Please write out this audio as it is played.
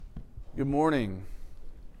Good morning.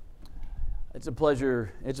 It's a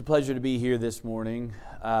pleasure to be here this morning.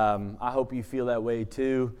 I hope you feel that way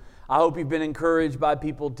too. I hope you've been encouraged by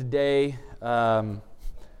people today. I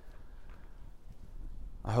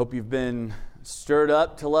hope you've been stirred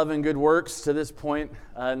up to love and good works to this point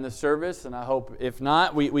in the service, and I hope if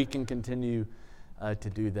not, we can continue to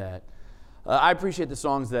do that. I appreciate the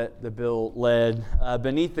songs that Bill led.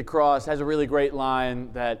 Beneath the Cross has a really great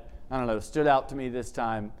line that, stood out to me this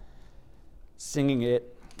time. Singing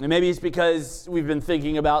it, and maybe it's because we've been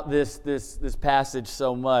thinking about this passage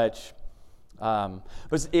so much. But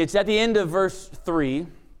it's at the end of verse 3.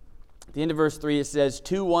 At the end of verse 3, it says,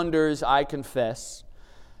 "Two wonders I confess,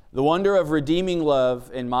 the wonder of redeeming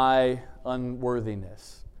love and my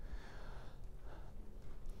unworthiness."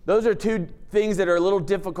 Those are two things that are a little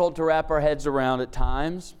difficult to wrap our heads around at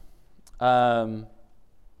times.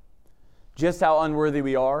 Just how unworthy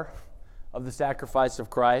we are of the sacrifice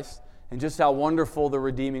of Christ, and just how wonderful the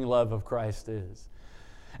redeeming love of Christ is.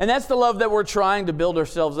 And that's the love that we're trying to build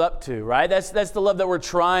ourselves up to, right? That's the love that we're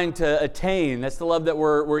trying to attain. That's the love that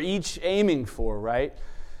we're each aiming for, right?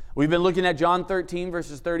 We've been looking at John 13,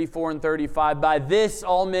 verses 34 and 35. By this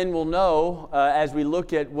all men will know, as we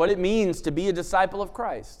look at what it means to be a disciple of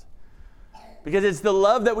Christ. Because it's the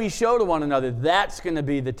love that we show to one another. That's going to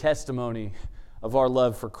be the testimony of our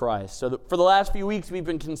love for Christ. So for the last few weeks, we've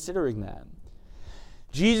been considering that.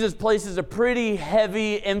 Jesus places a pretty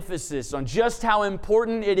heavy emphasis on just how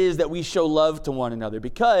important it is that we show love to one another,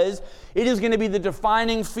 because it is going to be the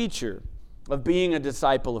defining feature of being a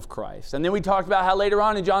disciple of Christ. And then we talked about how later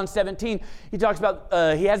on in John 17, he talks about,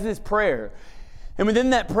 he has this prayer. And within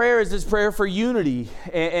that prayer is this prayer for unity.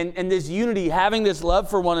 And this unity, having this love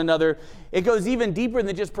for one another, it goes even deeper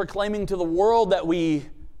than just proclaiming to the world that we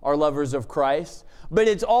are lovers of Christ, but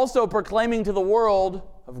it's also proclaiming to the world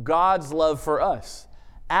of God's love for us.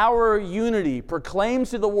 Our unity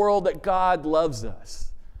proclaims to the world that God loves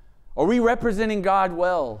us. Are we representing God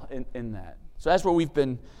well in that? So that's what we've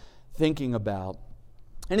been thinking about.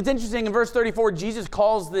 And it's interesting, in verse 34, Jesus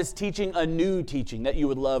calls this teaching a new teaching, that you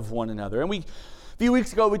would love one another. And a few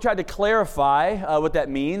weeks ago, we tried to clarify what that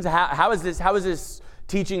means. How is this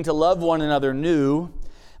teaching to love one another new?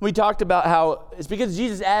 We talked about how it's because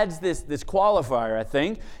Jesus adds this qualifier, I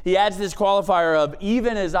think. He adds this qualifier of,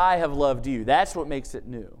 even as I have loved you. That's what makes it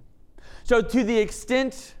new. So to the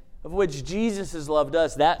extent of which Jesus has loved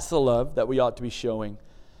us, that's the love that we ought to be showing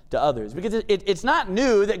to others. Because it's not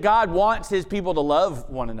new that God wants his people to love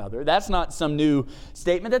one another. That's not some new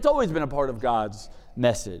statement. That's always been a part of God's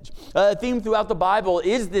message. A theme throughout the Bible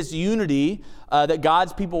is this unity that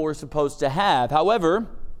God's people were supposed to have. However,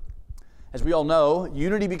 as we all know,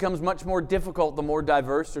 unity becomes much more difficult the more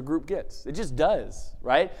diverse a group gets. It just does,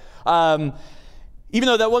 right? Even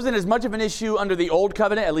though that wasn't as much of an issue under the Old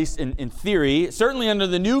Covenant, at least in theory, certainly under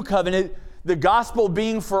the New Covenant, the gospel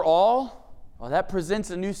being for all, well, that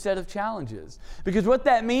presents a new set of challenges. Because what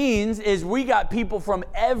that means is we got people from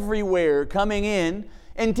everywhere coming in,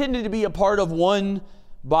 intended to be a part of one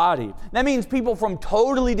body. That means people from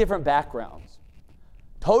totally different backgrounds,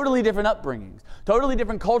 totally different upbringings, totally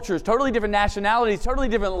different cultures, totally different nationalities, totally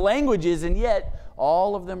different languages, and yet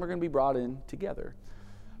all of them are going to be brought in together.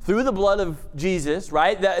 Through the blood of Jesus,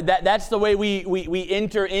 right? That's the way we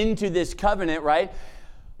enter into this covenant, right?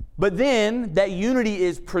 But then that unity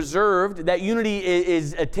is preserved, that unity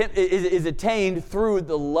is attained through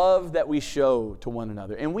the love that we show to one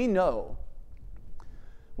another. And we know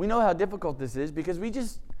how difficult this is, because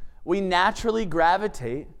we naturally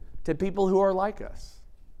gravitate to people who are like us.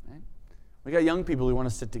 We got young people who want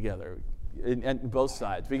to sit together on both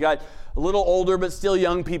sides. We got a little older but still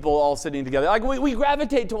young people all sitting together. Like we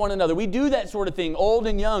gravitate to one another. We do that sort of thing, old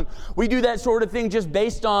and young. We do that sort of thing just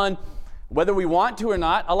based on whether we want to or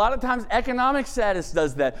not. A lot of times economic status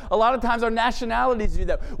does that. A lot of times our nationalities do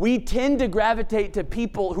that. We tend to gravitate to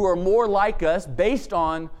people who are more like us based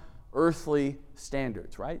on earthly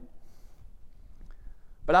standards, right?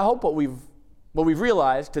 But I hope what we've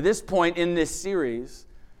realized to this point in this series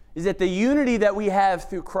is that the unity that we have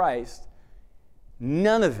through Christ,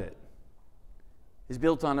 none of it is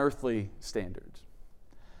built on earthly standards.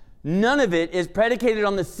 None of it is predicated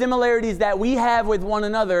on the similarities that we have with one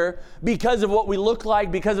another because of what we look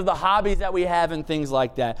like, because of the hobbies that we have and things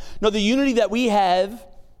like that. No, the unity that we have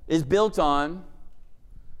is built on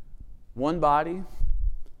one body,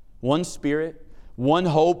 one Spirit, one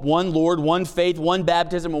hope, one Lord, one faith, one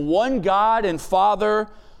baptism, and one God and Father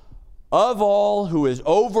of all, who is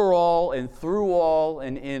over all and through all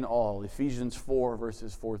and in all. Ephesians 4,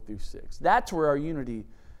 verses 4 through 6. That's where our unity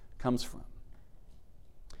comes from.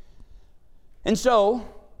 And so,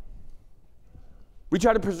 We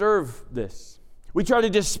try to preserve this. We try to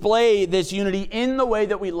display this unity in the way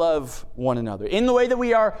that we love one another, in the way that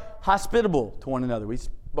we are hospitable to one another. We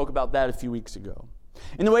spoke about that a few weeks ago.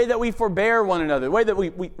 In the way that we forbear one another, the way that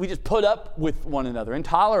we just put up with one another and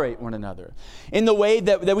tolerate one another. In the way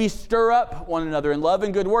that we stir up one another in love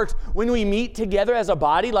and good works when we meet together as a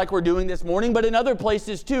body like we're doing this morning, but in other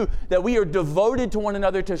places too, that we are devoted to one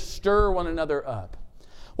another to stir one another up.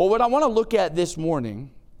 Well, what I want to look at this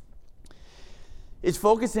morning is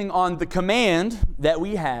focusing on the command that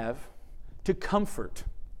we have to comfort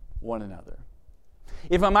one another.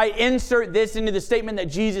 If I might insert this into the statement that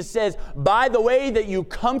Jesus says, by the way that you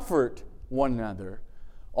comfort one another,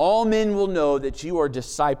 all men will know that you are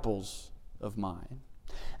disciples of mine.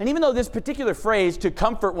 And even though this particular phrase, to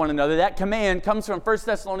comfort one another, that command comes from 1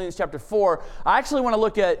 Thessalonians chapter 4, I actually want to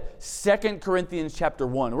look at 2 Corinthians chapter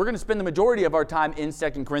 1. We're going to spend the majority of our time in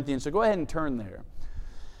 2 Corinthians, so go ahead and turn there.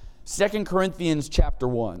 2 Corinthians chapter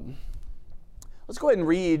 1. Let's go ahead and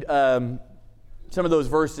read some of those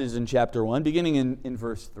verses in chapter 1, beginning in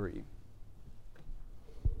verse 3.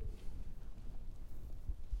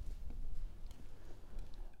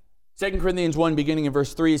 Second Corinthians 1, beginning in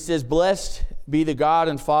verse 3, it says, "Blessed be the God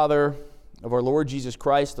and Father of our Lord Jesus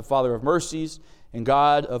Christ, the Father of mercies and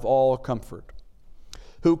God of all comfort,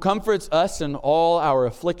 who comforts us in all our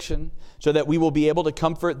affliction, so that we will be able to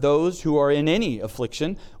comfort those who are in any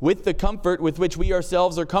affliction with the comfort with which we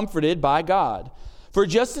ourselves are comforted by God. For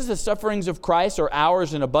just as the sufferings of Christ are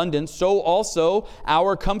ours in abundance, so also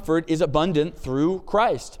our comfort is abundant through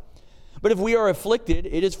Christ. But if we are afflicted,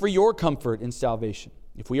 it is for your comfort and salvation.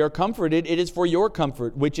 If we are comforted, it is for your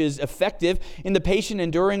comfort, which is effective in the patient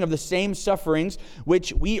enduring of the same sufferings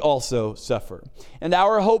which we also suffer. And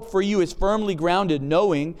our hope for you is firmly grounded,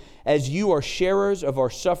 knowing as you are sharers of our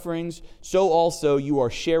sufferings, so also you are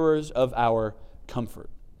sharers of our comfort."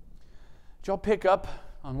 Did y'all pick up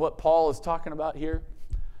on what Paul is talking about here?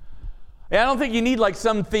 I don't think you need like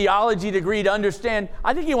some theology degree to understand.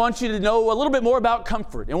 I think he wants you to know a little bit more about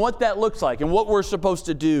comfort and what that looks like and what we're supposed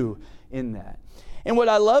to do in that. And what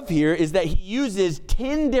I love here is that he uses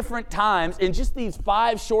 10 different times in just these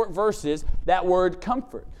 5 short verses that word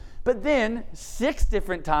comfort. But then 6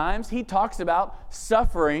 different times he talks about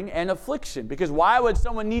suffering and affliction. Because why would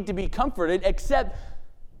someone need to be comforted except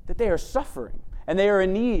that they are suffering and they are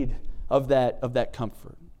in need of that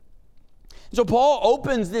comfort? So Paul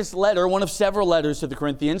opens this letter, one of several letters to the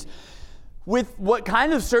Corinthians, with what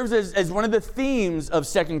kind of serves as one of the themes of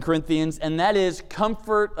 2 Corinthians, and that is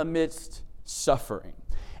comfort amidst suffering.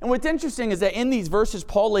 And what's interesting is that in these verses,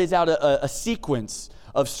 Paul lays out a sequence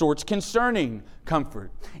of sorts concerning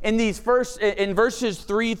comfort. In verses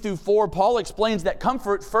 3 through 4, Paul explains that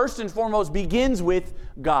comfort first and foremost begins with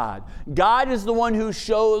God. God is the one who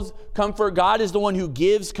shows comfort. God is the one who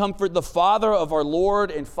gives comfort, the Father of our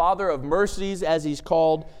Lord and Father of mercies, as he's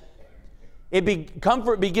called.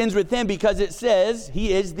 Comfort begins with him because it says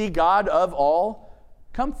he is the God of all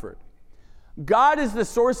comfort. God is the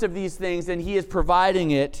source of these things, and he is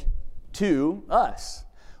providing it to us.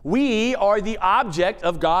 We are the object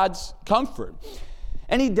of God's comfort.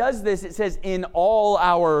 And he does this, it says, in all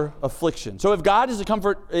our affliction. So if God is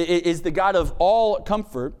the God of all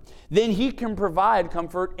comfort, then he can provide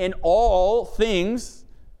comfort in all things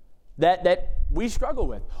that we struggle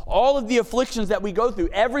with. All of the afflictions that we go through,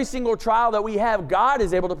 every single trial that we have, God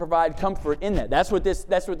is able to provide comfort in that. That's what this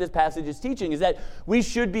passage is teaching, is that we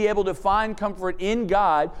should be able to find comfort in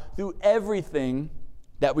God through everything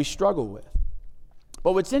that we struggle with.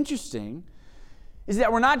 But what's interesting is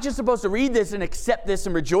that we're not just supposed to read this and accept this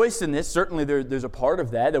and rejoice in this. Certainly there's a part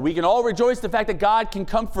of that we can all rejoice the fact that God can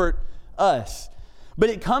comfort us. But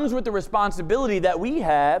it comes with the responsibility that we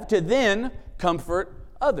have to then comfort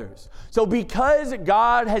others. So because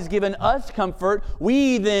God has given us comfort,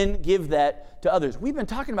 we then give that to others. We've been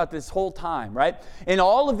talking about this whole time, right? In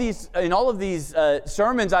all of these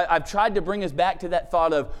sermons, I've tried to bring us back to that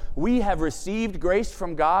thought of we have received grace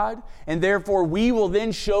from God, and therefore we will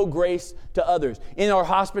then show grace to others. In our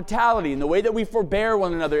hospitality, in the way that we forbear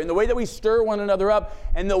one another, in the way that we stir one another up,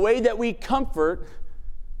 and the way that we comfort,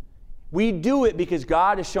 we do it because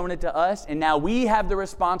God has shown it to us, and now we have the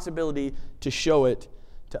responsibility to show it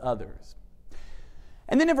to others.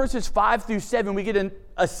 And then in verses 5 through 7, we get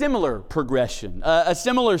a similar progression, a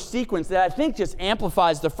similar sequence that I think just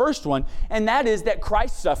amplifies the first one, and that is that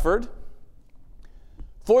Christ suffered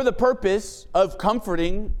for the purpose of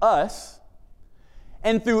comforting us,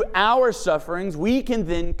 and through our sufferings, we can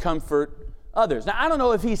then comfort others. Now, I don't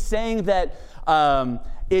know if he's saying that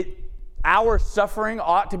our suffering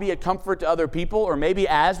ought to be a comfort to other people, or maybe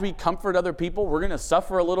as we comfort other people, we're going to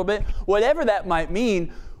suffer a little bit. Whatever that might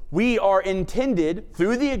mean, we are intended,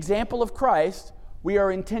 through the example of Christ, we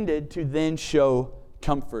are intended to then show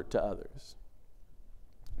comfort to others.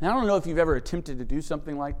 Now, I don't know if you've ever attempted to do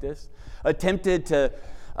something like this, attempted to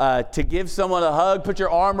give someone a hug, put your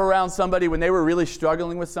arm around somebody when they were really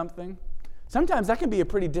struggling with something. Sometimes that can be a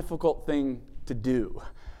pretty difficult thing to do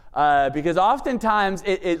because oftentimes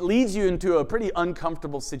it leads you into a pretty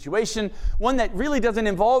uncomfortable situation, one that really doesn't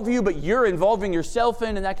involve you, but you're involving yourself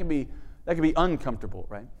in, and that can be uncomfortable,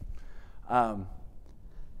 right?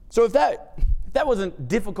 So if that wasn't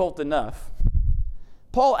difficult enough,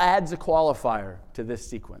 Paul adds a qualifier to this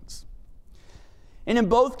sequence. And in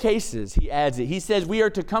both cases, he adds it. He says we are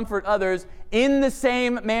to comfort others in the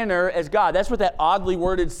same manner as God. That's what that oddly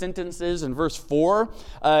worded sentence is in verse 4,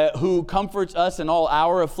 who comforts us in all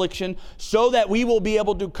our affliction, so that we will be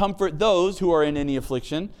able to comfort those who are in any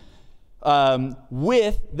affliction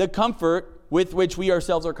with the comfort with which we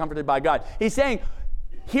ourselves are comforted by God. He's saying,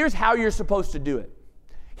 here's how you're supposed to do it.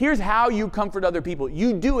 Here's how you comfort other people.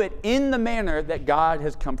 You do it in the manner that God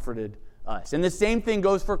has comforted us. And the same thing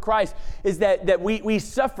goes for Christ, is that we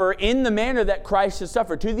suffer in the manner that Christ has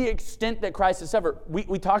suffered, to the extent that Christ has suffered.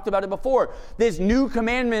 We talked about it before. This new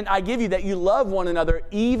commandment I give you, that you love one another,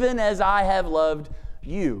 even as I have loved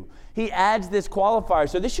you. He adds this qualifier.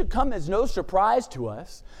 So this should come as no surprise to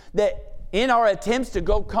us that in our attempts to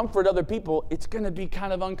go comfort other people, it's going to be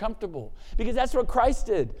kind of uncomfortable, because that's what Christ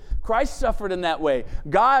did. Christ suffered in that way.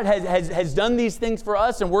 God has done these things for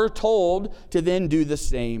us, and we're told to then do the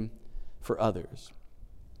same for others.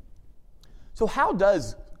 So how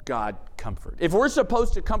does God comfort? If we're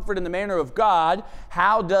supposed to comfort in the manner of God,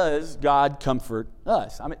 how does God comfort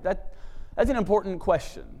us? I mean, that's an important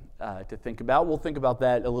question to think about. We'll think about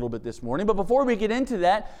that a little bit this morning. But before we get into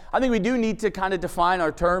that, I think we do need to kind of define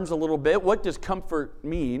our terms a little bit. What does comfort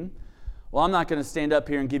mean? Well, I'm not going to stand up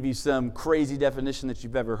here and give you some crazy definition that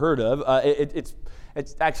you've ever heard of.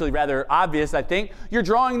 It's actually rather obvious, I think. You're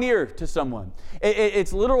drawing near to someone.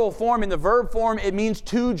 Its literal form, in the verb form, it means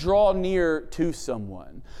to draw near to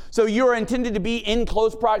someone. So you are intended to be in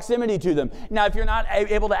close proximity to them. Now, if you're not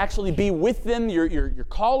able to actually be with them, you're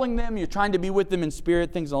calling them, you're trying to be with them in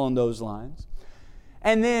spirit, things along those lines.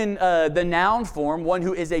 And then the noun form, one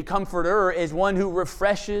who is a comforter, is one who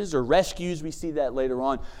refreshes or rescues. We see that later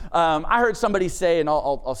on. I heard somebody say, and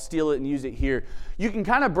I'll steal it and use it here, you can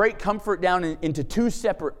kind of break comfort down into two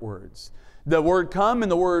separate words. The word come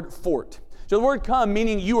and the word fort. So the word come,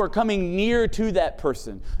 meaning you are coming near to that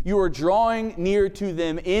person. You are drawing near to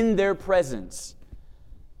them in their presence.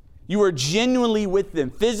 You are genuinely with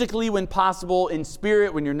them, physically when possible, in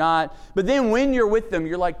spirit when you're not. But then when you're with them,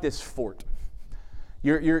 you're like this fort.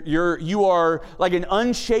 You are like an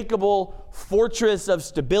unshakable fortress of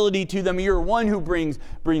stability to them. You're one who brings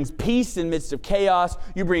peace in midst of chaos.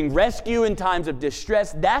 You bring rescue in times of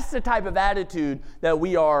distress. That's the type of attitude that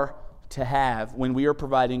we are to have when we are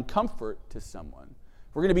providing comfort to someone.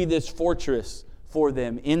 We're going to be this fortress for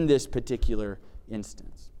them in this particular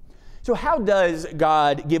instance. So how does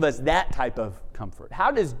God give us that type of comfort? How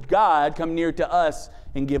does God come near to us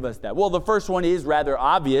and give us that? Well, the first one is rather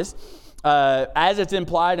obvious. As it's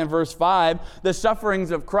implied in verse 5, the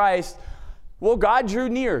sufferings of Christ, well, God drew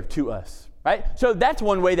near to us, right? So that's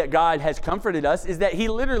one way that God has comforted us, is that he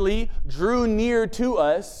literally drew near to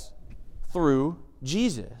us through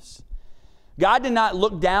Jesus. God did not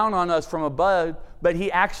look down on us from above, but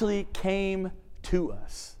he actually came to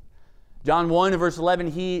us. John 1 and verse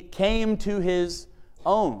 11, he came to his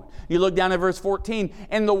own. You look down at verse 14,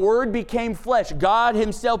 and the Word became flesh. God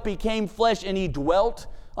himself became flesh, and he dwelt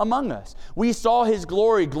among us. We saw his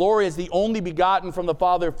glory as the only begotten from the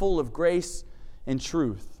Father, full of grace and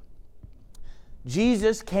truth.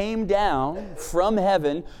 Jesus came down from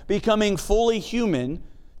heaven, becoming fully human,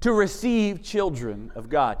 to receive children of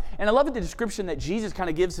God. And I love the description that Jesus kind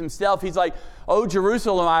of gives himself. He's like, oh,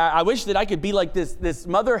 Jerusalem, I wish that I could be like this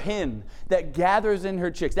mother hen that gathers in her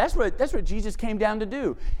chicks. That's what Jesus came down to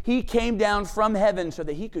do. He came down from heaven so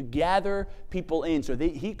that he could gather people in, so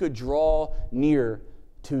that he could draw near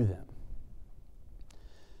to them.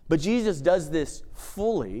 But Jesus does this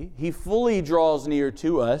fully. He fully draws near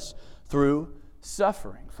to us through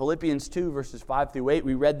suffering. Philippians 2 verses 5 through 8,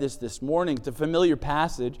 we read this morning. It's a familiar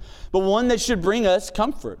passage, but one that should bring us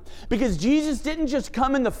comfort. Because Jesus didn't just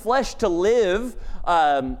come in the flesh to live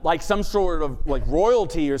like some sort of like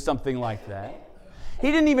royalty or something like that.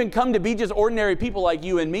 He didn't even come to be just ordinary people like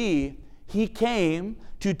you and me. He came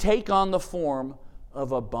to take on the form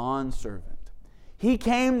of a bondservant. He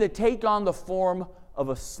came to take on the form of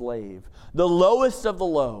a slave, the lowest of the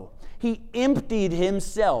low. He emptied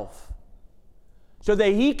himself so that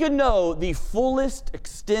he could know the fullest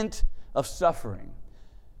extent of suffering.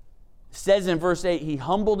 says in verse 8, he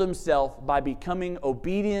humbled himself by becoming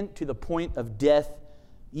obedient to the point of death,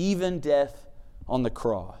 even death on the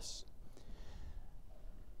cross.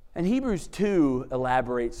 And Hebrews 2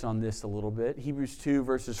 elaborates on this a little bit. Hebrews 2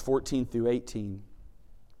 verses 14 through 18.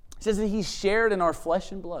 It says that he shared in our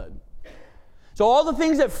flesh and blood. So all the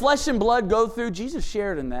things that flesh and blood go through, Jesus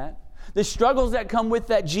shared in that. The struggles that come with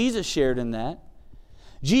that, Jesus shared in that.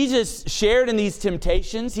 Jesus shared in these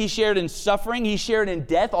temptations. He shared in suffering. He shared in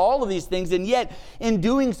death, all of these things. And yet, in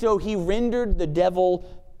doing so, he rendered the devil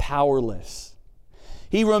powerless.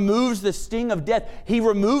 He removes the sting of death. He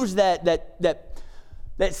removes that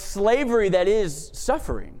slavery that is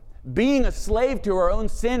suffering. Being a slave to our own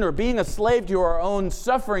sin or being a slave to our own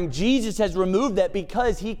suffering, Jesus has removed that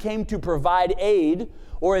because he came to provide aid,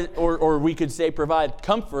 or we could say provide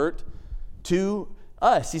comfort to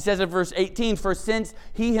us. He says in verse 18, for since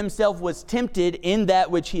he himself was tempted in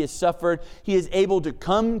that which he has suffered, he is able to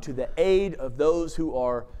come to the aid of those who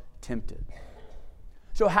are tempted.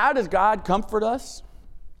 So how does God comfort us?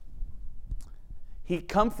 He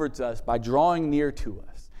comforts us by drawing near to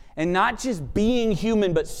us. And not just being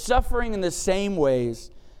human, but suffering in the same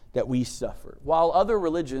ways that we suffer. While other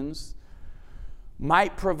religions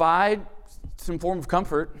might provide some form of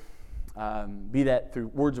comfort, be that through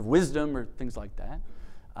words of wisdom or things like that,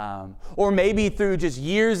 or maybe through just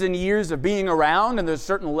years and years of being around and there's a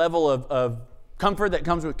certain level of comfort that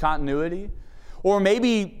comes with continuity, or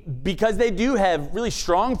maybe because they do have really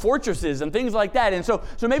strong fortresses and things like that. And so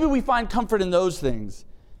maybe we find comfort in those things.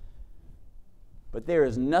 But there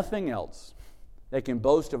is nothing else that can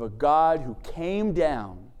boast of a God who came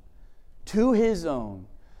down to his own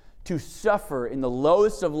to suffer in the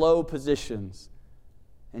lowest of low positions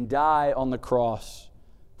and die on the cross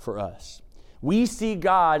for us. We see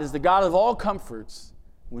God as the God of all comforts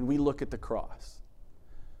when we look at the cross.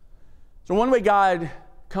 So one way God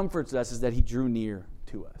comforts us is that he drew near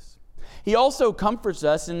to us. He also comforts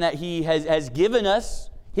us in that he has given us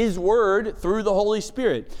his word through the Holy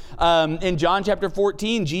Spirit. In John chapter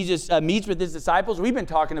 14, Jesus meets with his disciples. We've been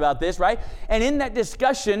talking about this, right? And in that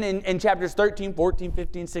discussion in chapters 13, 14,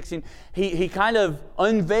 15, 16, he kind of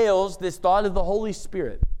unveils this thought of the Holy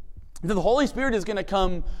Spirit. The Holy Spirit is going to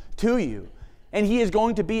come to you, and he is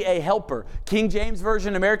going to be a helper. King James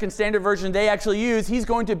Version, American Standard Version, they actually use, he's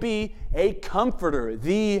going to be a comforter,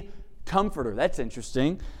 the comforter. That's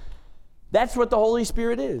interesting. That's what the Holy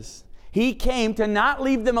Spirit is. He came to not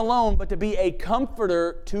leave them alone, but to be a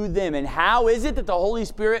comforter to them. And how is it that the Holy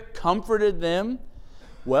Spirit comforted them?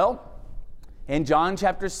 Well, in John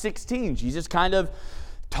chapter 16, Jesus kind of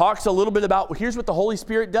talks a little bit about, here's what the Holy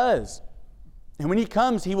Spirit does. And when he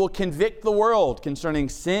comes, he will convict the world concerning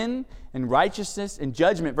sin and righteousness and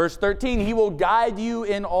judgment. Verse 13, he will guide you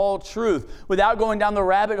in all truth. Without going down the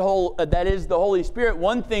rabbit hole that is the Holy Spirit,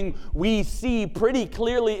 one thing we see pretty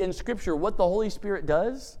clearly in Scripture, what the Holy Spirit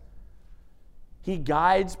does, he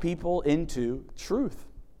guides people into truth.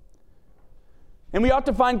 And we ought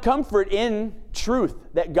to find comfort in truth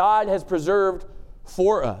that God has preserved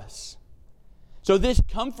for us. So this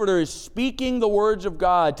comforter is speaking the words of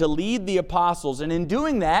God to lead the apostles. And in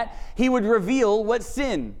doing that, he would reveal what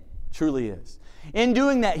sin truly is. In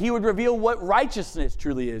doing that, he would reveal what righteousness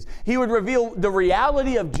truly is. He would reveal the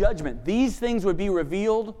reality of judgment. These things would be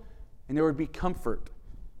revealed, and there would be comfort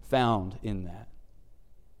found in that.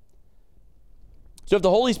 So if the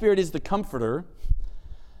Holy Spirit is the comforter,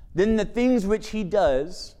 then the things which he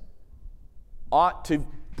does ought to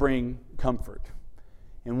bring comfort.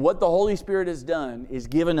 And what the Holy Spirit has done is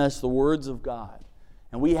given us the words of God.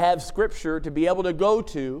 And we have Scripture to be able to go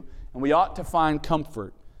to, and we ought to find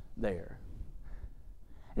comfort there.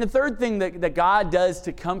 And the third thing that God does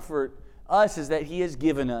to comfort us is that he has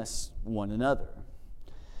given us one another.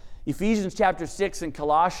 Ephesians chapter 6 and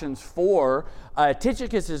Colossians 4,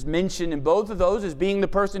 Tychicus is mentioned in both of those as being the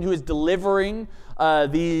person who is delivering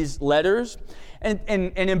these letters. And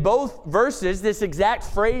in both verses, this exact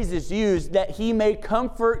phrase is used, that he may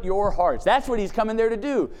comfort your hearts. That's what he's coming there to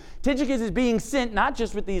do. Tychicus is being sent not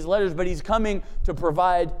just with these letters, but he's coming to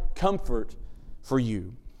provide comfort for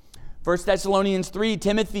you. 1 Thessalonians 3,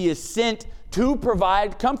 Timothy is sent to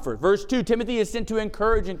provide comfort. Verse 2, Timothy is sent to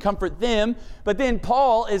encourage and comfort them, but then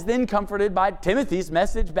Paul is then comforted by Timothy's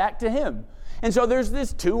message back to him. And so there's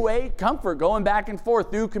this two-way comfort going back and forth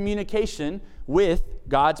through communication with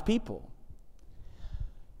God's people.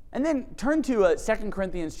 And then turn to 2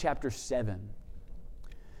 Corinthians chapter 7.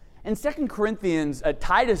 In 2 Corinthians,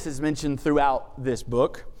 Titus is mentioned throughout this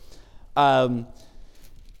book, but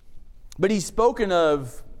he's spoken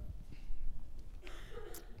of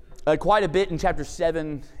quite a bit in chapter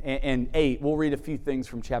 7 and 8. We'll read a few things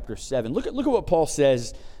from chapter 7. Look at what Paul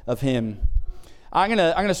says of him. I'm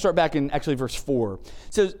gonna start back in actually verse 4.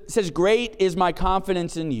 It says, "Great is my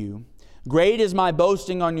confidence in you. Great is my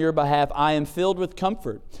boasting on your behalf. I am filled with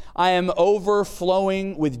comfort. I am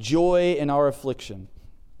overflowing with joy in our affliction,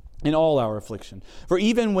 in all our affliction. For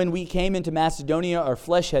even when we came into Macedonia, our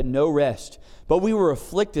flesh had no rest, but we were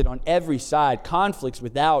afflicted on every side, conflicts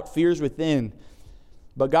without, fears within.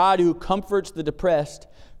 But God, who comforts the depressed,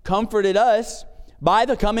 comforted us by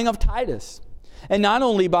the coming of Titus. And not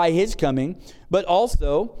only by his coming, but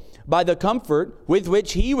also by the comfort with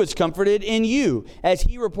which he was comforted in you, as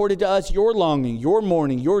he reported to us your longing, your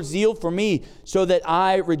mourning, your zeal for me, so that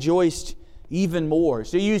I rejoiced even more."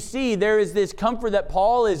 So you see, there is this comfort that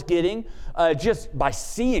Paul is getting just by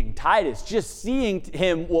seeing Titus. Just seeing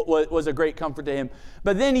him was a great comfort to him.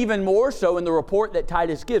 But then even more so in the report that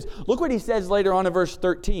Titus gives. Look what he says later on in verse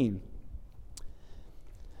 13.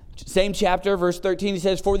 Same chapter, verse 13, he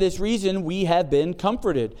says, "For this reason we have been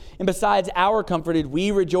comforted. And besides our comforted,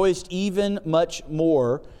 we rejoiced even much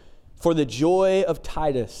more for the joy of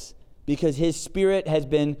Titus, because his spirit has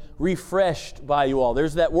been refreshed by you all."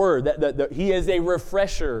 There's that word, that he is a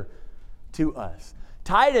refresher to us.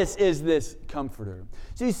 Titus is this comforter.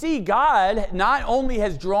 So you see, God not only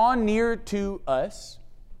has drawn near to us,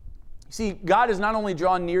 God has not only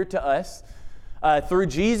drawn near to us through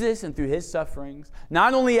Jesus and through his sufferings.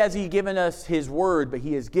 Not only has he given us his word, but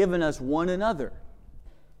he has given us one another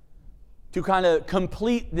to kind of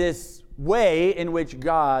complete this way in which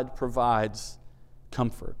God provides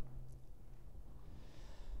comfort.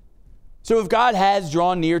 So if God has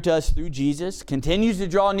drawn near to us through Jesus, continues to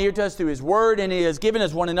draw near to us through his word, and he has given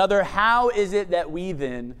us one another, how is it that we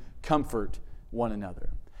then comfort one another?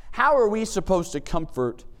 How are we supposed to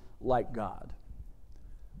comfort like God?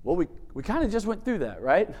 Well, we kind of just went through that,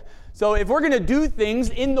 right? So if we're going to do things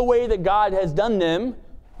in the way that God has done them,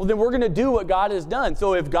 well, then we're going to do what God has done.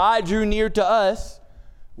 So if God drew near to us,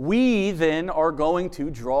 we then are going to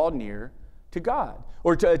draw near to God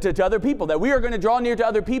or to other people. That we are going to draw near to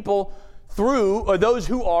other people through those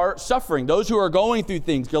who are suffering, those who are going through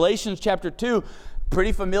things. Galatians chapter 2,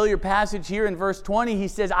 pretty familiar passage here in verse 20. He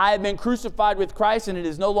says, "I have been crucified with Christ, and it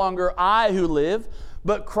is no longer I who live,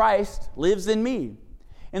 but Christ lives in me.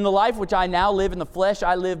 In the life which I now live in the flesh,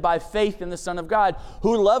 I live by faith in the Son of God,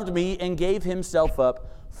 who loved me and gave himself up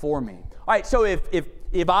for me." All right, so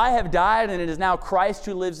if I have died and it is now Christ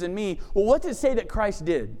who lives in me, well, what does it say that Christ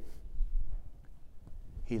did?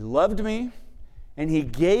 He loved me and he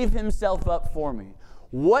gave himself up for me.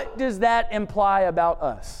 What does that imply about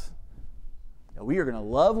us? That we are going to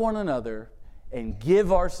love one another and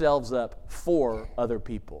give ourselves up for other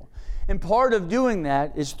people. And part of doing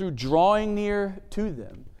that is through drawing near to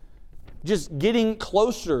them, just getting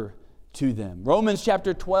closer to them. Romans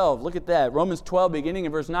chapter 12, look at that. Romans 12, beginning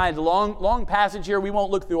in verse 9. It's a long passage here. We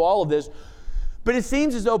won't look through all of this. But it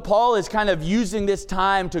seems as though Paul is kind of using this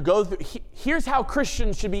time to go through. Here's how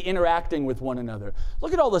Christians should be interacting with one another.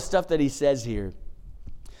 Look at all the stuff that he says here.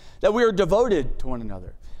 That we are devoted to one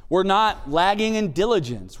another. We're not lagging in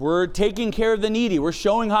diligence. We're taking care of the needy. We're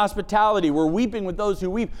showing hospitality. We're weeping with those who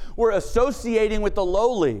weep. We're associating with the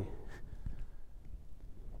lowly.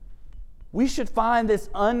 We should find this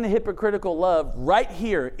unhypocritical love right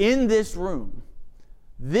here in this room.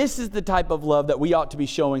 This is the type of love that we ought to be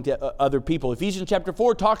showing to other people. Ephesians chapter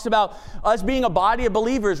 4 talks about us being a body of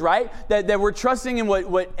believers, right? That we're trusting in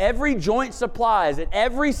what every joint supplies, that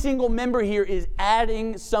every single member here is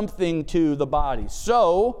adding something to the body.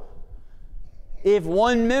 So, if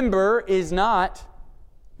one member is not,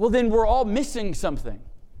 well, then we're all missing something.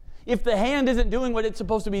 If the hand isn't doing what it's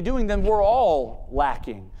supposed to be doing, then we're all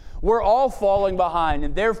lacking. We're all falling behind,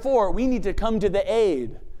 and therefore we need to come to the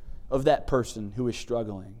aid of that person who is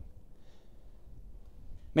struggling.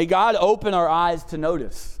 May God open our eyes to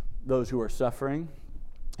notice those who are suffering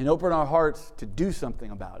and open our hearts to do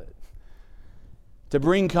something about it, to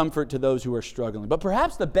bring comfort to those who are struggling. But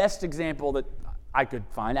perhaps the best example that I could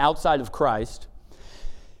find outside of Christ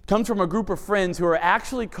comes from a group of friends who are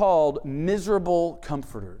actually called miserable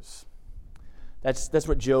comforters. That's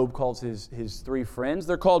what Job calls his three friends.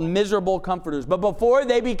 They're called miserable comforters. But before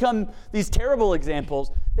they become these terrible examples,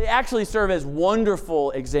 they actually serve as wonderful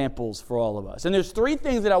examples for all of us. And there's three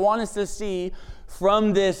things that I want us to see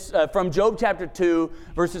from this, from Job chapter 2,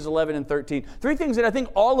 verses 11 and 13. Three things that I think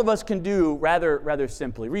all of us can do rather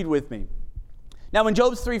simply. Read with me. Now, when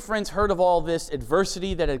Job's three friends heard of all this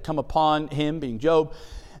adversity that had come upon him, being Job,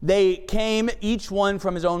 they came each one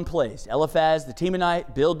from his own place. Eliphaz the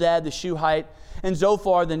Temanite, Bildad the Shuhite, and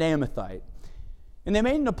Zophar the Naamathite. And they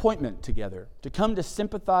made an appointment together to come to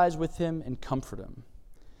sympathize with him and comfort him.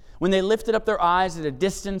 When they lifted up their eyes at a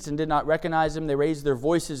distance and did not recognize him, they raised their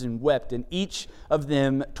voices and wept, and each of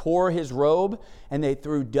them tore his robe, and they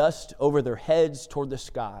threw dust over their heads toward the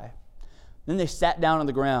sky. Then they sat down on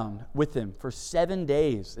the ground with him for 7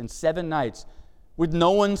 days and 7 nights, with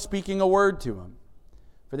no one speaking a word to him,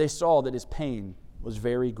 for they saw that his pain was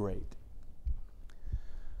very great.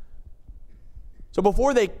 So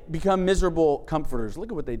before they become miserable comforters,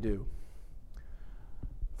 look at what they do.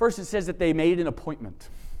 First, it says that they made an appointment.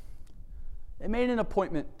 They made an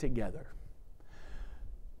appointment together.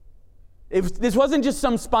 This wasn't just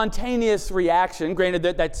some spontaneous reaction. Granted,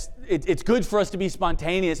 it's good for us to be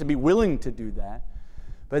spontaneous and be willing to do that.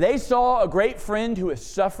 But they saw a great friend who is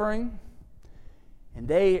suffering, and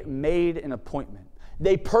they made an appointment.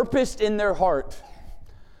 They purposed in their heart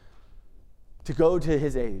to go to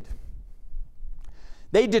his aid.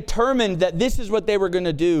 They determined that this is what they were going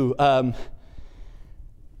to do.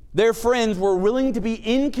 Their friends were willing to be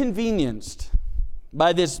inconvenienced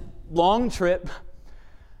by this long trip,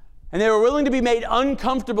 and they were willing to be made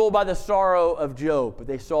uncomfortable by the sorrow of Job. But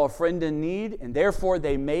they saw a friend in need, and therefore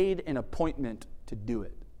they made an appointment to do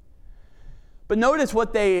it. But notice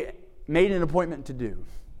what they made an appointment to do,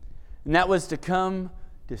 and that was to come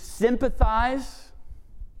to sympathize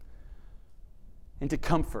and to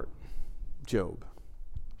comfort Job.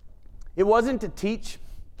 It wasn't to teach.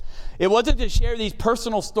 It wasn't to share these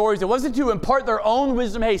personal stories. It wasn't to impart their own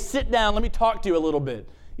wisdom. Hey, sit down, let me talk to you a little bit.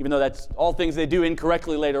 Even though that's all things they do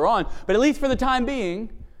incorrectly later on. But at least for the time being,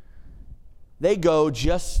 they go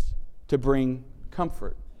just to bring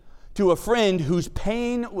comfort to a friend whose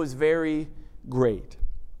pain was very great.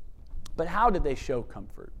 But how did they show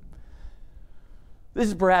comfort? This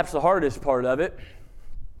is perhaps the hardest part of it.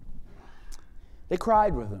 They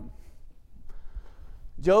cried with him.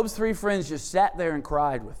 Job's 3 friends just sat there and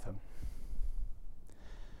cried with him.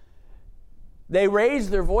 They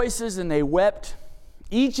raised their voices and they wept.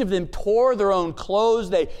 Each of them tore their own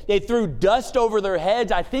clothes. They threw dust over their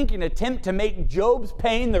heads, I think in an attempt to make Job's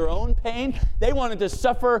pain their own pain. They wanted to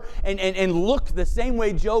suffer and look the same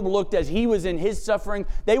way Job looked as he was in his suffering.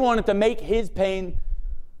 They wanted to make his pain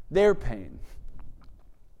their pain.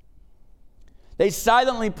 They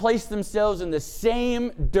silently placed themselves in the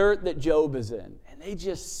same dirt that Job is in. They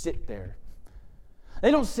just sit there.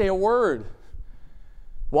 They don't say a word.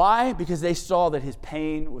 Why? Because they saw that his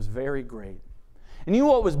pain was very great. And you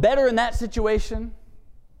know what was better in that situation? And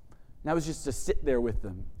that was just to sit there with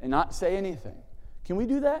them and not say anything. Can we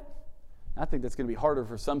do that? I think that's going to be harder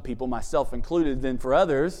for some people, myself included, than for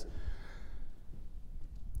others.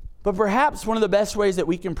 But perhaps one of the best ways that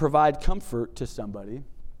we can provide comfort to somebody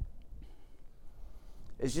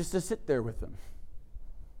is just to sit there with them.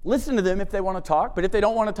 Listen to them if they want to talk, but if they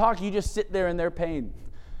don't want to talk, you just sit there in their pain.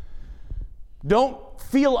 Don't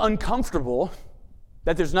feel uncomfortable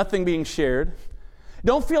that there's nothing being shared.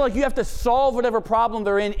 Don't feel like you have to solve whatever problem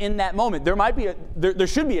they're in that moment. There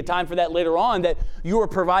should be a time for that later on that you are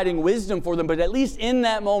providing wisdom for them, but at least in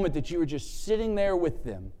that moment that you are just sitting there with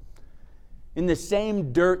them in the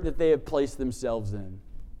same dirt that they have placed themselves in,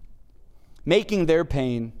 making their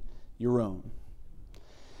pain your own.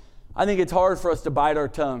 I think it's hard for us to bite our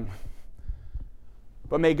tongue.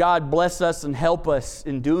 But may God bless us and help us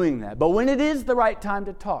in doing that. But when it is the right time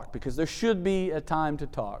to talk, because there should be a time to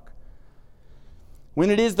talk, when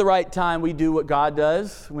it is the right time, we do what God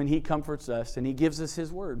does when He comforts us and He gives us His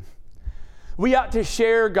word. We ought to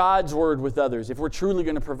share God's word with others if we're truly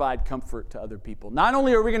going to provide comfort to other people. Not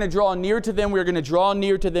only are we going to draw near to them, we're going to draw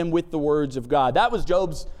near to them with the words of God. That was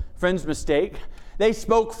Job's friend's mistake. They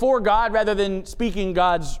spoke for God rather than speaking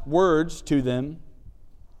God's words to them.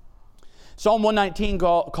 Psalm 119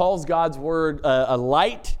 calls God's word a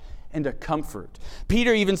light and a comfort.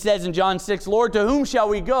 Peter even says in John 6, Lord, to whom shall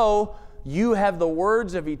we go? You have the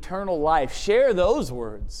words of eternal life. Share those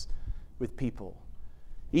words with people.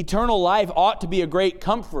 Eternal life ought to be a great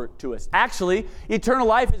comfort to us. Actually, eternal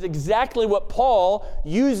life is exactly what Paul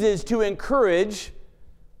uses to encourage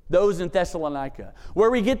those in Thessalonica,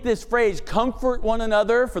 where we get this phrase, comfort one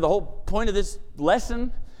another, for the whole point of this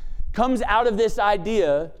lesson, comes out of this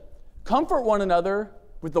idea, comfort one another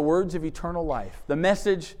with the words of eternal life, the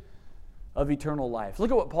message of eternal life.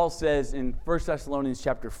 Look at what Paul says in 1 Thessalonians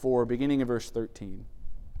chapter 4, beginning of verse 13.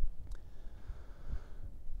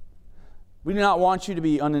 We do not want you to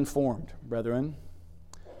be uninformed, brethren,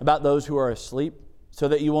 about those who are asleep, so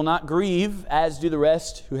that you will not grieve, as do the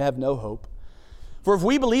rest who have no hope. For if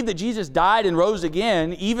we believe that Jesus died and rose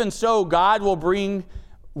again, even so God will bring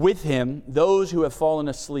with Him those who have fallen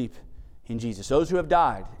asleep in Jesus, those who have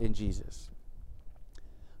died in Jesus.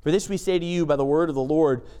 For this we say to you by the word of the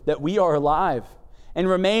Lord, that we are alive and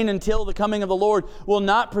remain until the coming of the Lord will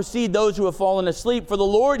not precede those who have fallen asleep. For the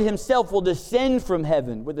Lord himself will descend from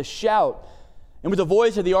heaven with a shout, and with the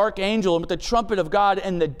voice of the archangel, and with the trumpet of God,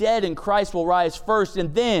 and the dead in Christ will rise first.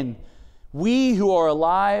 And then we who are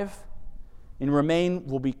alive and remain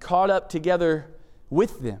will be caught up together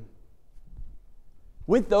with them,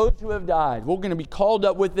 with those who have died. We're going to be called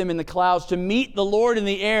up with them in the clouds to meet the Lord in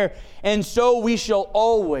the air, and so we shall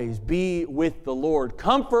always be with the Lord.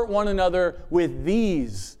 Comfort one another with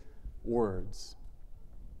these words.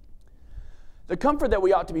 The comfort that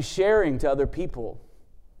we ought to be sharing to other people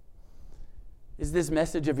is this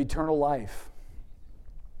message of eternal life.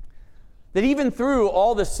 That even through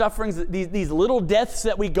all the sufferings, these little deaths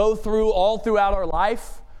that we go through all throughout our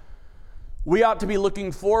life, we ought to be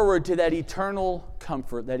looking forward to that eternal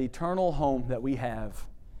comfort, that eternal home that we have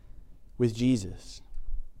with Jesus.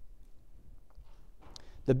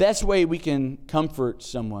 The best way we can comfort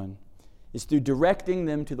someone is through directing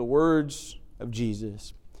them to the words of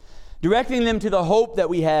Jesus, directing them to the hope that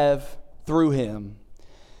we have through him.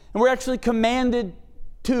 And we're actually commanded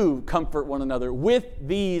to comfort one another with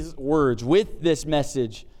these words, with this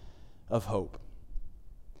message of hope.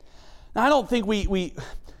 Now, I don't think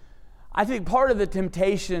I think part of the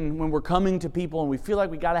temptation when we're coming to people and we feel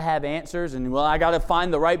like we got to have answers and, well, I got to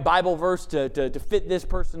find the right Bible verse to fit this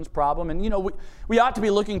person's problem. And, we ought to be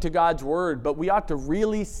looking to God's Word, but we ought to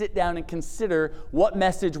really sit down and consider what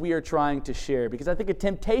message we are trying to share. Because I think a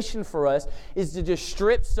temptation for us is to just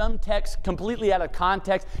strip some text completely out of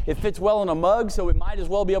context. It fits well in a mug, so we might as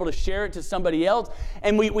well be able to share it to somebody else.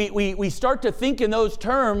 And we start to think in those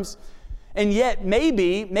terms. And yet,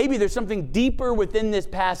 maybe there's something deeper within this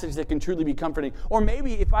passage that can truly be comforting. Or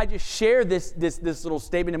maybe if I just share this little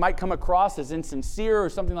statement, it might come across as insincere or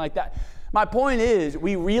something like that. My point is,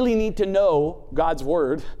 we really need to know God's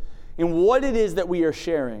Word and what it is that we are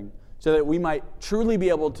sharing so that we might truly be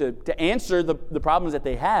able to answer the problems that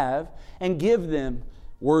they have and give them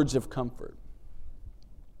words of comfort.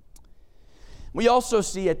 We also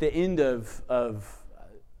see at the end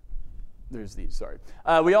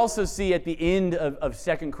we also see at the end of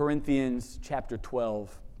 2 Corinthians chapter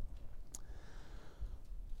 12.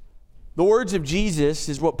 The words of Jesus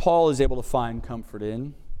is what Paul is able to find comfort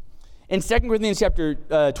in. In 2 Corinthians chapter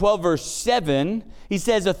 12, verse 7, he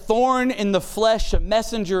says, "A thorn in the flesh, a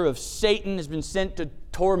messenger of Satan, has been sent to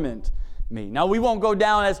torment me." Now, we won't go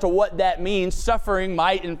down as to what that means. Suffering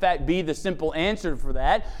might, in fact, be the simple answer for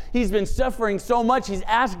that. He's been suffering so much, he's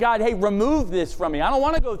asked God, hey, remove this from me. I don't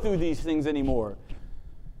want to go through these things anymore.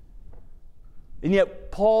 And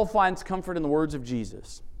yet, Paul finds comfort in the words of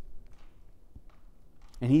Jesus.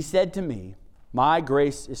 And he said to me, "My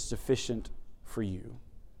grace is sufficient for you,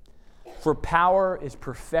 for power is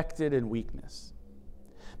perfected in weakness.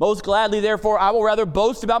 Most gladly, therefore, I will rather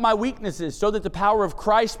boast about my weaknesses, so that the power of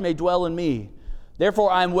Christ may dwell in me. Therefore,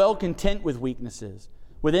 I am well content with weaknesses,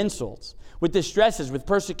 with insults, with distresses, with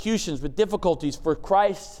persecutions, with difficulties, for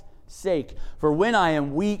Christ's sake. For when I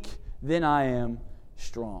am weak, then I am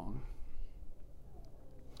strong."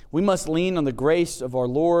 We must lean on the grace of our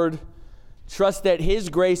Lord, trust that His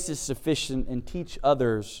grace is sufficient, and teach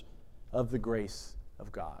others of the grace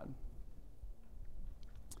of God.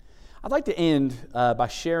 I'd like to end by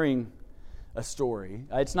sharing a story.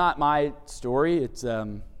 It's not my story. It's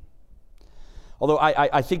although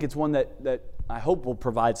I think it's one that I hope will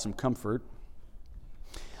provide some comfort.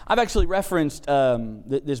 I've actually referenced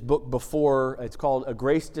this book before. It's called A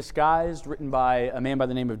Grace Disguised, written by a man by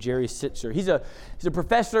the name of Jerry Sittser. He's a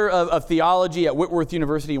professor of theology at Whitworth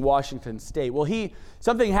University in Washington State. Well,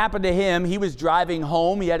 something happened to him. He was driving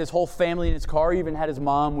home. He had his whole family in his car. He even had his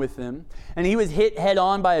mom with him. And he was hit head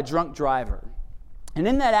on by a drunk driver. And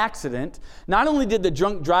in that accident, not only did the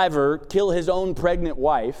drunk driver kill his own pregnant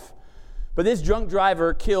wife, but this drunk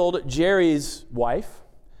driver killed Jerry's wife,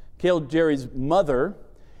 killed Jerry's mother,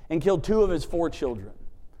 and killed 2 of his 4 children.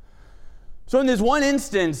 So in this one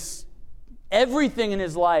instance, everything in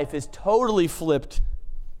his life is totally flipped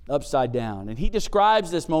upside down. And he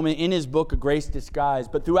describes this moment in his book, A Grace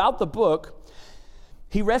Disguised. But throughout the book,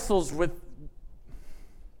 he wrestles with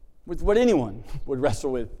what anyone would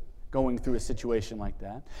wrestle with going through a situation like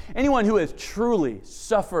that. Anyone who has truly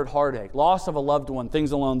suffered heartache, loss of a loved one,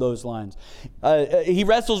 things along those lines. He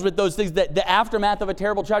wrestles with those things, the aftermath of a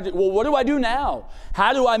terrible tragedy. Well, what do I do now?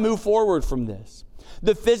 How do I move forward from this?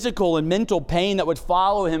 The physical and mental pain that would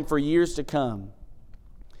follow him for years to come.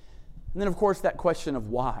 And then, of course, that question of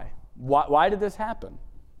why. Why did this happen?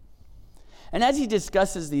 And as he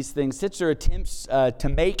discusses these things, Sittser attempts to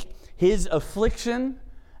make his affliction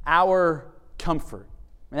our comfort.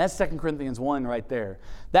 And that's 2 Corinthians 1 right there.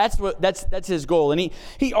 That's his goal. And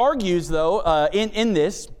he argues, though, in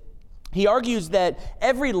this, he argues that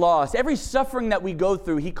every loss, every suffering that we go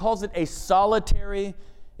through, he calls it a solitary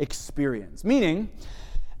experience. Meaning,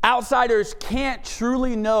 outsiders can't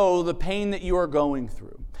truly know the pain that you are going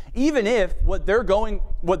through. Even if what they are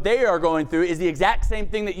going through is the exact same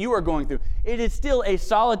thing that you are going through, it is still a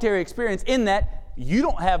solitary experience in that you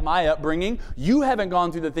don't have my upbringing. You haven't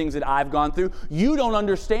gone through the things that I've gone through. You don't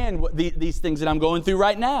understand these things that I'm going through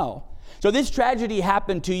right now. So this tragedy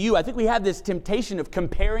happened to you. I think we have this temptation of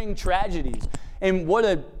comparing tragedies. And what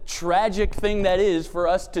a tragic thing that is for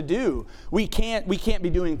us to do. We can't be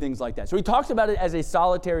doing things like that. So he talks about it as a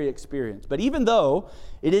solitary experience. But even though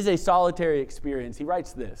it is a solitary experience, he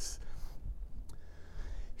writes this.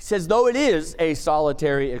 He says, though it is a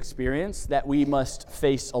solitary experience that we must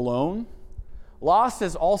face alone, loss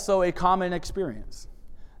is also a common experience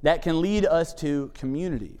that can lead us to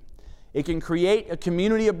community. It can create a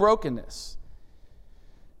community of brokenness.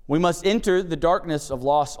 We must enter the darkness of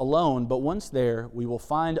loss alone, but once there, we will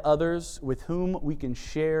find others with whom we can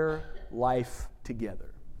share life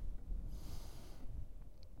together.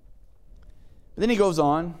 But then he goes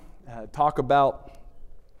on, talk about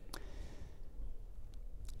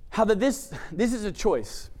how this is a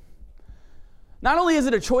choice. Not only is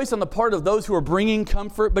it a choice on the part of those who are bringing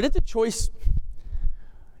comfort, but it's a choice.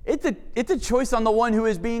 It's a choice on the one who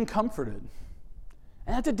is being comforted.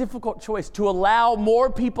 And that's a difficult choice, to allow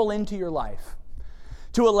more people into your life,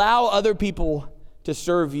 to allow other people to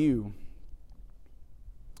serve you.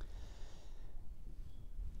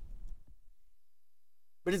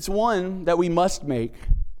 But it's one that we must make,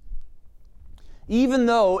 even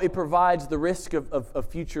though it provides the risk of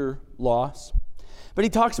future loss. But he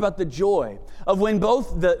talks about the joy of when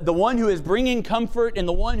both the one who is bringing comfort and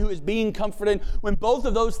the one who is being comforted, when both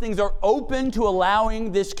of those things are open to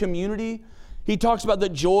allowing this community. He talks about the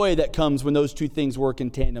joy that comes when those two things work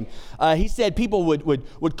in tandem. He said people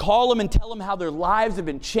would call him and tell him how their lives have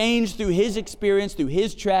been changed through his experience, through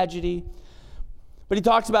his tragedy. But he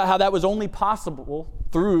talks about how that was only possible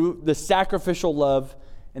through the sacrificial love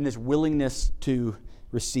and this willingness to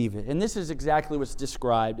receive it. And this is exactly what's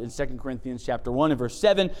described in 2 Corinthians chapter 1 and verse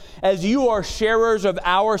 7. As you are sharers of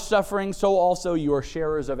our suffering, so also you are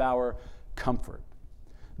sharers of our comfort.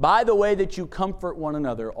 By the way that you comfort one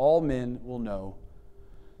another, all men will know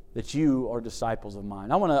that you are disciples of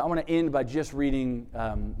mine. I want to end by just reading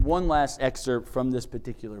one last excerpt from this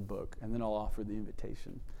particular book, and then I'll offer the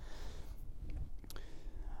invitation.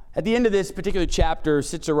 At the end of this particular chapter,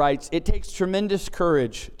 Sitzer writes, "It takes tremendous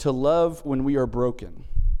courage to love when we are broken.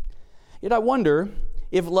 Yet I wonder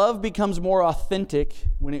if love becomes more authentic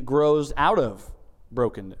when it grows out of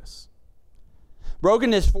brokenness.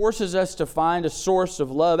 Brokenness forces us to find a source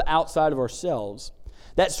of love outside of ourselves.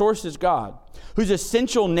 That source is God, whose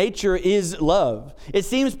essential nature is love. It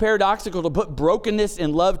seems paradoxical to put brokenness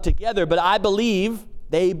and love together, but I believe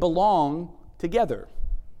they belong together.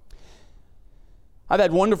 I've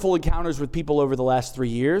had wonderful encounters with people over the last 3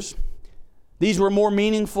 years. These were more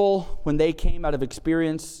meaningful when they came out of the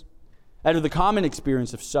common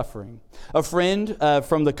experience of suffering. A friend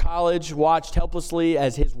from the college watched helplessly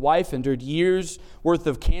as his wife endured years' worth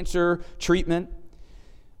of cancer treatment.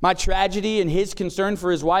 My tragedy and his concern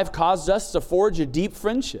for his wife caused us to forge a deep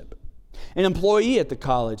friendship. An employee at the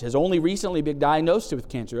college has only recently been diagnosed with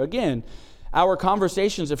cancer. Again, our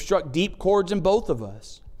conversations have struck deep chords in both of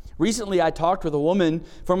us. Recently, I talked with a woman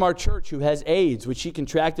from our church who has AIDS, which she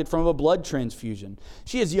contracted from a blood transfusion.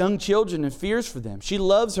 She has young children and fears for them. She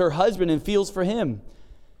loves her husband and feels for him.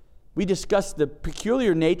 We discussed the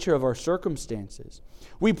peculiar nature of our circumstances.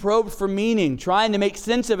 We probed for meaning, trying to make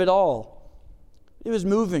sense of it all. It was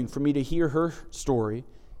moving for me to hear her story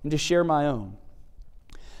and to share my own.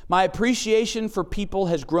 My appreciation for people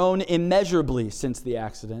has grown immeasurably since the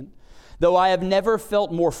accident, though I have never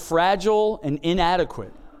felt more fragile and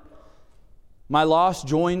inadequate. My loss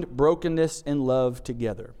joined brokenness and love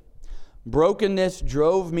together. Brokenness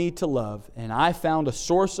drove me to love, and I found a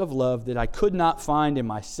source of love that I could not find in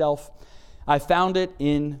myself. I found it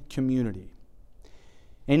in community,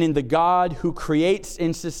 and in the God who creates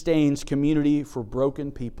and sustains community for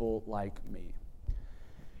broken people like me."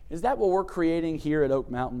 Is that what we're creating here at Oak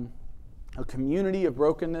Mountain? A community of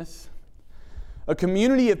brokenness? A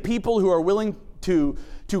community of people who are willing to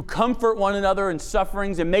comfort one another in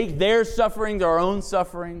sufferings and make their sufferings our own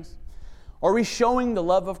sufferings? Are we showing the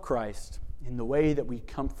love of Christ in the way that we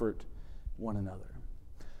comfort one another?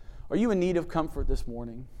 Are you in need of comfort this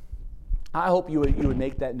morning? I hope you would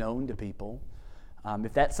make that known to people.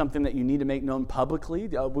 If that's something that you need to make known publicly,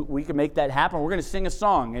 we can make that happen. We're going to sing a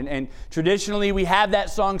song. And traditionally, we have that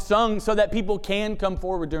song sung so that people can come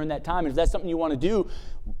forward during that time. And if that's something you want to do,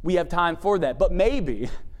 we have time for that. But maybe,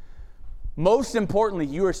 most importantly,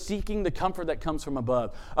 you are seeking the comfort that comes from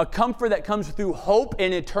above. A comfort that comes through hope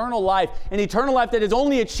and eternal life. An eternal life that is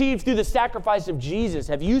only achieved through the sacrifice of Jesus.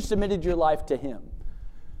 Have you submitted your life to Him?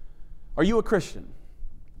 Are you a Christian?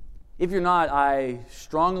 If you're not, I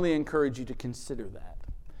strongly encourage you to consider that.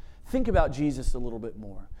 Think about Jesus a little bit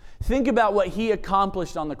more. Think about what He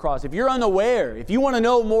accomplished on the cross. If you're unaware, if you want to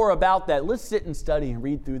know more about that, let's sit and study and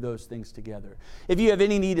read through those things together. If you have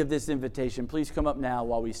any need of this invitation, please come up now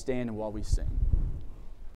while we stand and while we sing.